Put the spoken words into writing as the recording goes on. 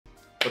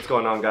What's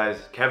going on, guys?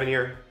 Kevin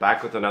here,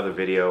 back with another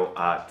video.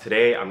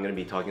 Today I'm going to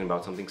be talking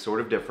about something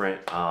sort of different.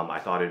 I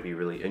thought it'd be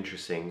really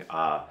interesting.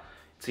 It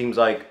seems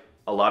like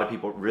a lot of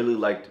people really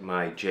liked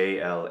my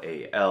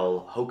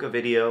JLAL Hoka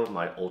video,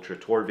 my Ultra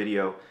Tour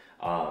video,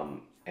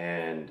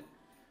 and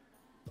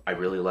I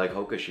really like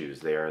Hoka shoes.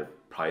 They are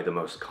probably the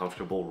most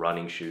comfortable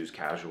running shoes,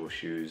 casual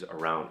shoes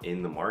around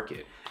in the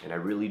market. And I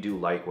really do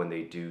like when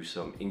they do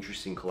some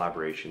interesting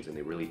collaborations and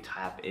they really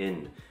tap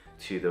in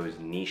to those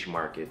niche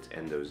markets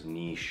and those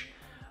niche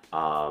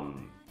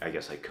I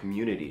guess like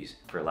communities,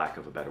 for lack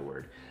of a better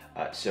word.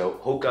 So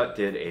Hoka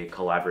did a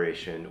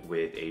collaboration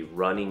with a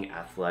running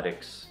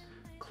athletics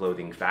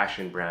clothing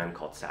fashion brand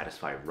called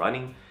Satisfy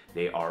Running.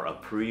 They are a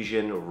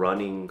Parisian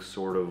running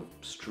sort of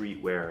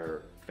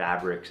streetwear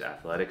fabrics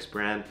athletics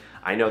brand.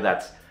 I know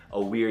that's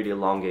a weird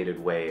elongated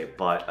way,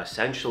 but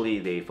essentially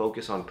they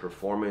focus on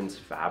performance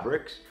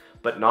fabrics,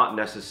 but not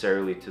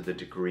necessarily to the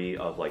degree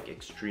of like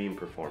extreme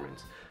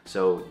performance.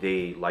 So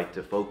they like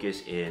to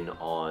focus in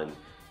on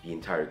the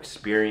entire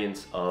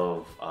experience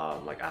of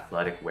like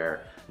athletic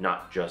wear,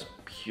 not just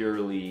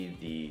purely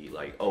the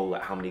like, oh,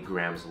 how many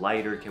grams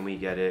lighter can we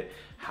get it?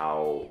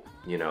 How,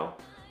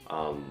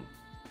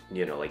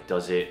 like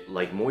does it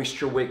like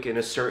moisture wick in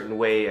a certain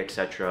way,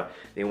 etc.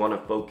 They want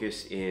to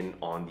focus in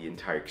on the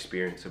entire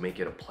experience to make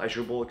it a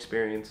pleasurable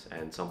experience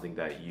and something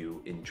that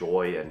you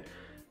enjoy and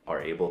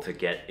are able to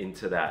get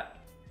into that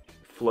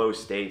flow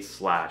state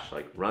slash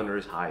like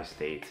runner's high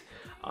state.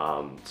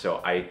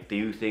 So I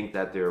do think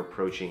that they're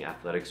approaching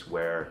athletics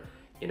wear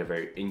in a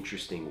very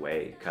interesting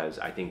way, because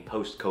I think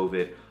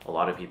post-COVID, a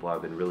lot of people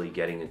have been really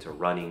getting into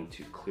running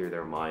to clear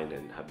their mind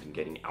and have been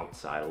getting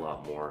outside a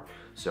lot more.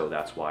 So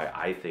that's why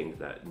I think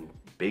that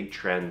big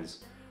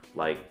trends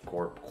like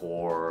corp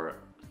core,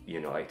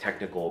 like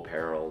technical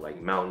apparel,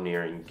 like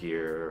mountaineering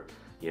gear,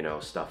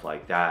 stuff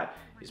like that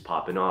is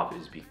popping off,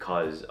 is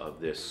because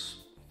of this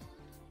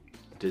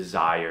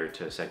desire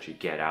to essentially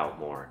get out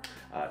more.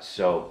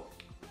 So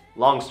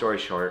long story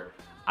short,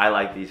 I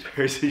like these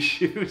pairs of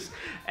shoes,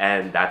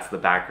 and that's the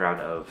background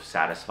of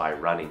Satisfy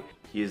Running.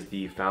 He is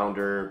the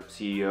founder,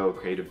 CEO,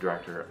 creative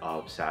director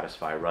of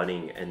Satisfy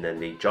Running, and then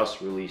they just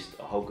released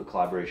a Hoka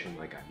collaboration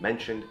like I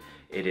mentioned.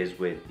 It is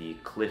with the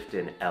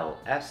Clifton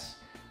LS.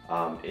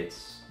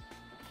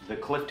 The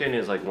Clifton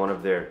is like one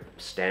of their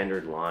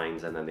standard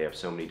lines, and then they have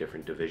so many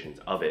different divisions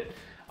of it.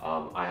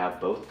 I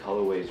have both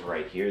colorways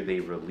right here. They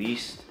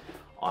released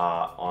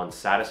on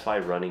Satisfy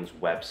Running's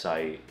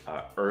website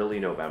early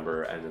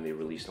November, and then they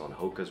released on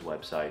Hoka's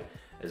website,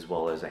 as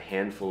well as a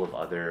handful of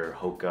other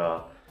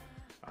Hoka,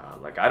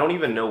 like I don't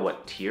even know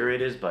what tier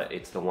it is, but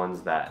it's the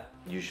ones that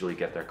usually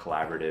get their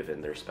collaborative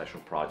and their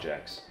special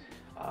projects,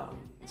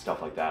 and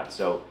stuff like that.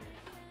 So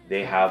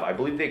they have, I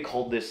believe they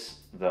called this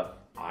the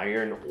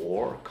iron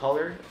ore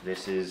color.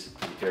 This is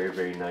a very,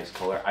 very nice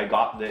color. I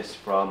got this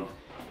from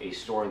a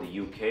store in the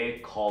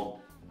UK called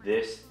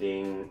This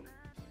Thing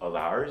of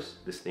Ours.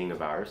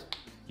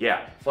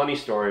 Yeah, funny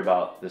story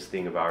about This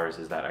Thing of Ours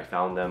is that I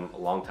found them a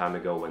long time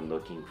ago when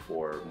looking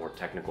for more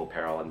technical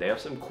apparel, and they have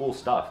some cool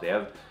stuff. They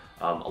have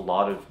a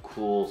lot of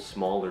cool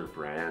smaller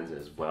brands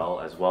as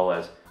well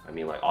as, I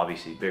mean, like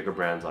obviously bigger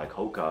brands like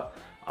Hoka,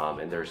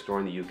 and their store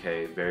in the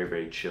UK, very,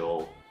 very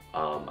chill.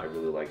 I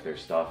really like their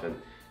stuff, and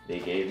they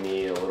gave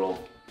me a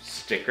little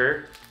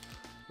sticker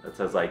that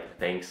says like,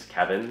 thanks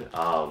Kevin.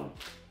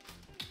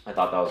 I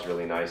thought that was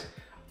really nice.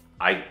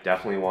 I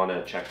definitely want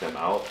to check them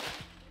out.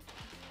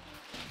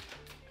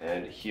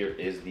 And here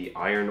is the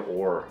iron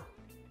ore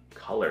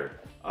color.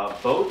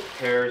 Both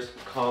pairs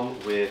come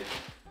with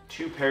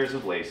 2 pairs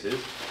of laces.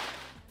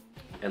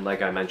 And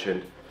like I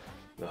mentioned,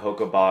 the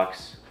Hoka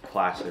box,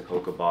 classic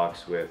Hoka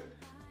box with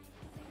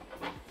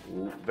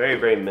very,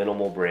 very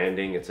minimal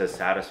branding. It says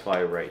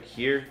Satisfy right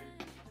here.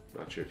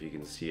 Not sure if you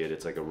can see it.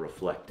 It's like a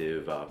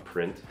reflective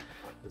print,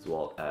 as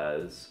well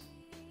as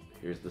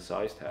here's the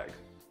size tag.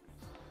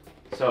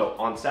 So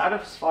on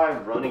Satisfy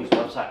Running's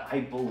website, I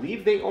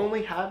believe they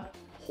only had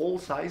whole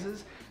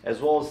sizes,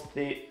 as well as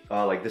they,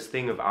 like This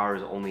Thing of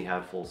Ours only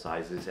had full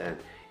sizes, and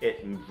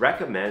it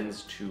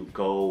recommends to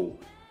go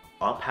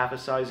up half a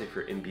size if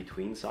you're in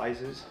between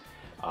sizes.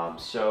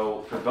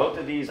 So for both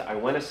of these, I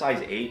went a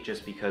size 8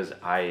 just because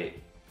I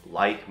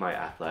like my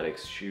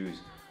athletics shoes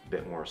a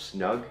bit more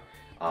snug,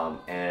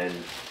 and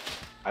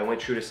I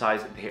went true to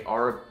size. They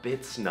are a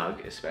bit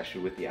snug,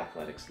 especially with the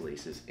athletics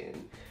laces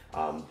in,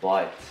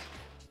 but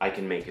I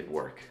can make it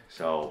work.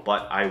 So,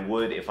 but I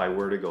would, if I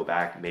were to go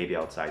back, maybe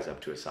I'll size up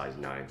to a size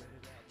 9.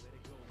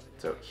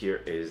 So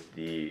here is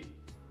the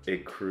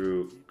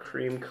Ecru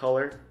cream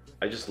color.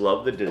 I just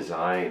love the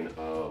design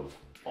of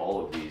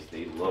all of these.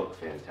 They look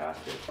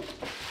fantastic.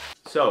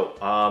 So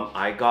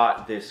I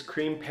got this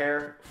cream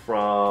pair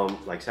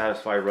from like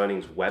Satisfy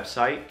Running's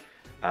website.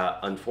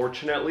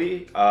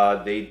 Unfortunately,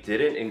 they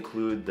didn't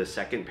include the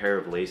second pair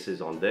of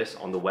laces on this.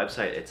 On the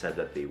website, it said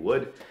that they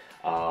would.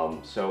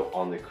 So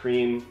on the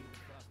cream,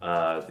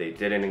 they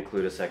didn't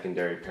include a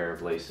secondary pair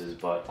of laces,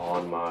 but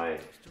on my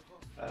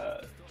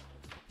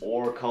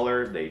ore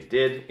color, they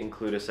did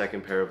include a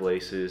second pair of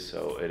laces.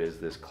 So it is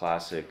this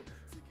classic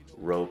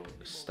rope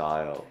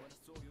style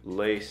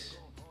lace.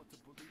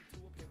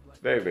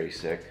 Very, very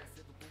sick.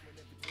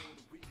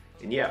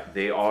 And yeah,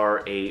 they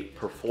are a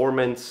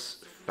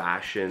performance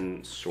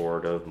fashion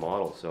sort of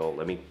model. So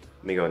let me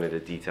go into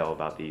detail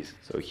about these.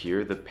 So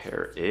here the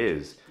pair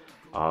is.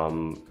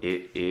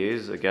 It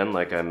is, again,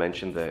 like I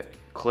mentioned, the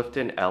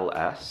Clifton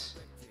LS.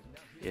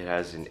 It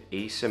has an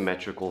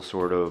asymmetrical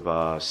sort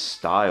of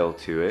style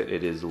to it.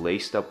 It is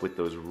laced up with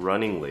those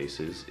running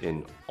laces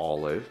in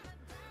olive.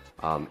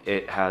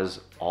 It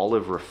has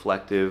olive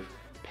reflective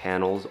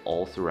panels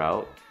all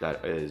throughout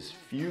that is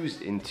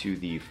fused into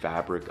the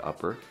fabric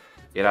upper.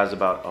 It has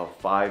about a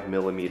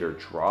 5mm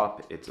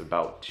drop. It's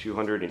about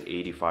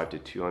 285 to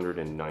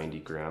 290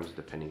 grams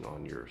depending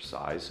on your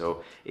size.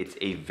 So it's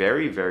a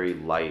very, very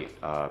light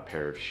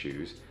pair of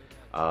shoes.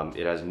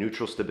 It has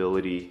neutral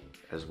stability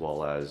as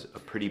well as a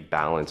pretty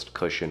balanced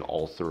cushion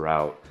all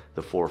throughout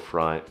the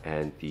forefront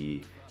and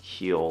the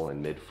heel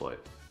and midfoot.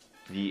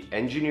 The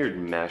engineered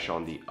mesh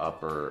on the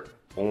upper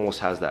almost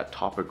has that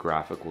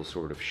topographical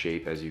sort of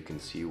shape, as you can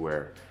see,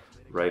 where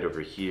right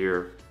over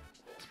here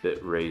it's a bit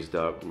raised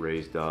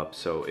up.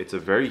 So it's a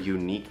very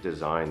unique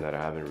design that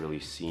I haven't really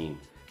seen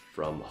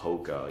from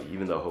Hoka,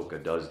 even though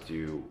Hoka does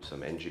do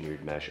some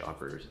engineered mesh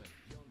uppers.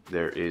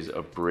 There is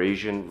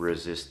abrasion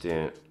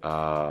resistant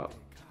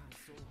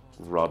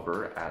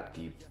rubber at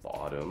the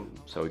bottom,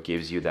 so it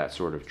gives you that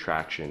sort of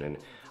traction, and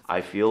I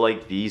feel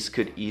like these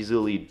could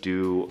easily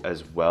do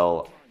as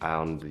well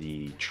on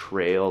the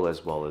trail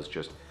as well as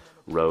just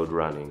road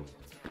running.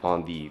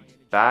 On the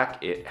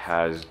back, it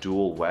has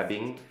dual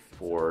webbing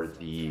for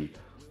the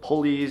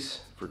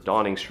pulleys for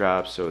donning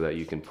straps so that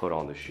you can put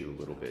on the shoe a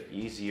little bit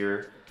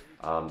easier.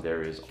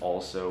 There is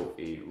also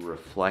a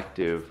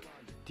reflective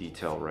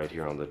detail right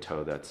here on the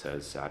toe that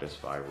says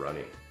Satisfy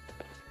Running.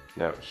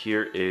 Now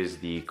here is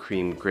the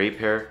cream gray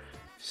pair.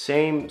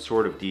 Same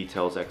sort of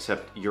details,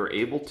 except you're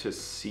able to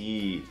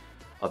see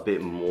a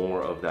bit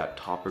more of that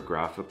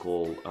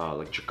topographical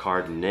like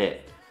jacquard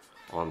knit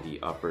on the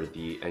upper,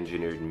 the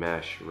engineered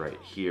mesh right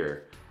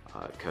here,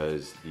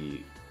 because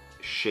the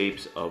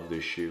shapes of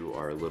the shoe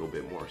are a little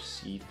bit more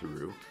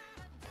see-through,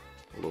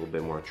 a little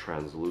bit more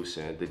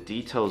translucent. The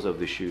details of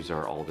the shoes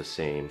are all the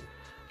same.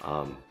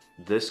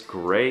 This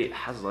gray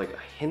has like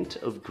a hint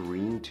of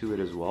green to it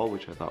as well,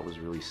 which I thought was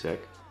really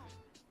sick.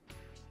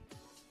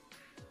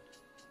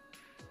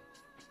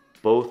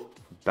 Both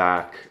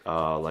back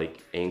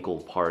like ankle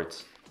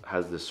parts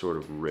has this sort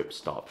of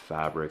ripstop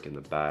fabric in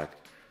the back,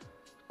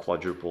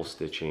 quadruple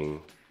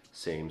stitching,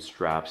 same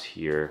straps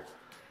here.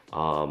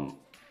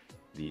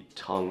 The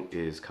tongue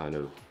is kind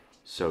of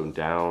sewn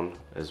down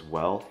as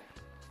well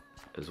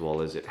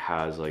as it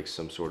has like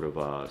some sort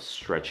of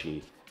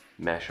stretchy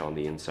mesh on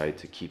the inside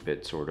to keep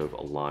it sort of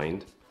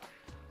aligned.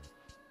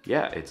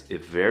 Yeah, it's a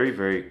very,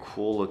 very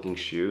cool looking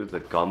shoe. The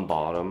gum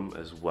bottom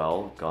as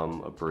well,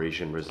 gum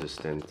abrasion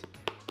resistant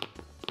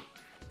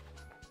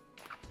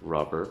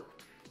rubber.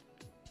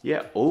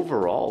 Yeah,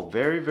 overall,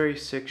 very, very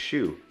sick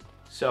shoe.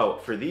 So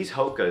for these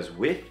Hokas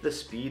with the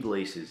speed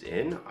laces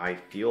in, I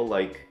feel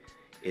like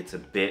it's a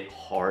bit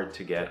hard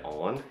to get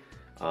on.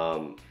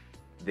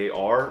 They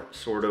are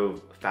sort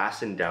of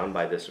fastened down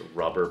by this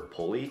rubber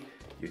pulley.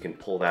 You can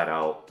pull that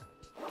out,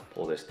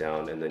 pull this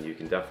down, and then you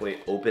can definitely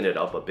open it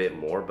up a bit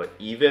more. But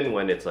even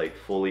when it's like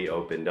fully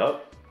opened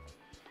up,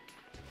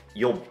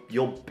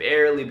 you'll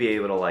barely be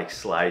able to like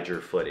slide your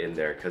foot in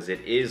there because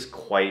it is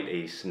quite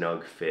a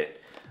snug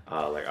fit,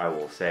 like I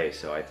will say.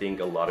 So I think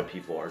a lot of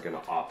people are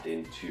gonna opt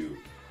into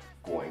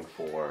going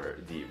for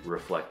the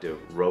reflective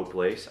rope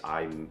lace.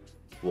 I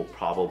will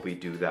probably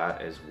do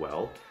that as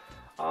well.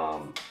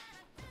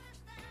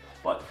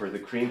 But for the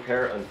cream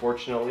pair,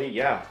 unfortunately,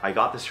 yeah, I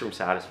got this from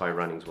Satisfy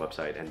Running's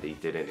website and they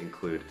didn't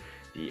include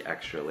the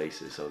extra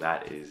laces. So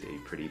that is a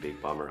pretty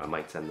big bummer. I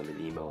might send them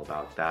an email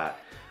about that.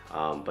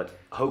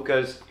 But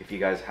Hokas, if you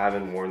guys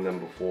haven't worn them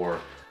before,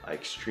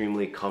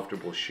 extremely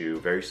comfortable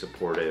shoe, very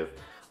supportive.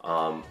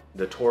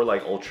 The Tour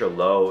Like Ultra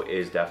Low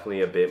is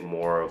definitely a bit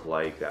more of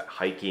like that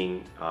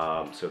hiking,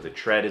 so the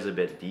tread is a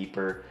bit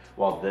deeper,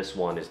 while this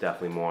one is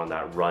definitely more on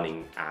that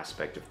running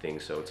aspect of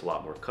things, so it's a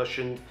lot more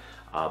cushioned,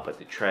 but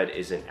the tread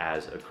isn't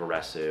as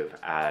aggressive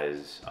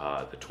as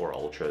the Tour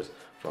Ultras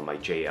from my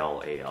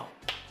JL-AL.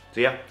 So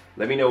yeah,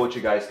 let me know what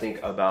you guys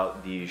think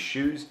about these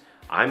shoes.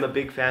 I'm a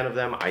big fan of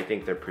them. I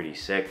think they're pretty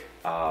sick.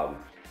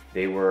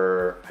 They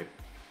were, I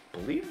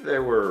believe they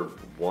were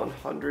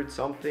 100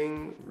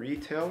 something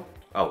retail.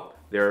 Oh,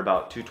 they're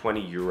about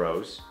 220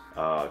 euros,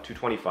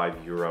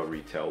 225 euro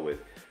retail with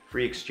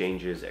free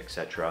exchanges,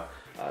 etc.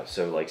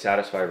 So like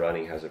Satisfy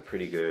Running has a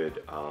pretty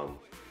good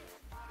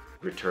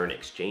return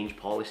exchange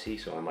policy,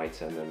 so I might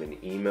send them an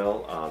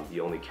email. The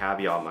only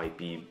caveat might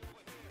be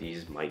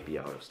these might be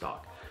out of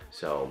stock.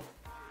 So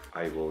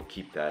I will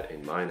keep that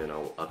in mind and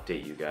I'll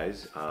update you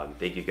guys.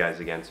 Thank you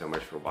guys again so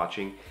much for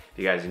watching. If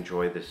you guys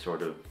enjoy this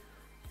sort of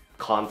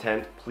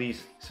content,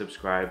 please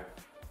subscribe,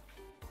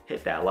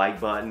 hit that like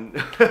button.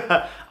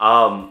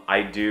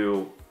 I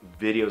do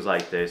videos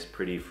like this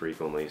pretty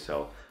frequently,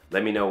 so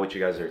let me know what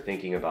you guys are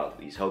thinking about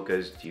these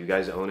Hokas. Do you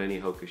guys own any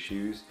Hoka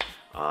shoes?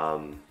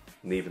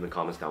 leave in the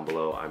comments down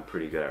below. I'm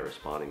pretty good at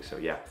responding. So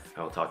yeah,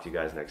 I will talk to you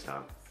guys next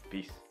time.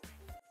 Peace.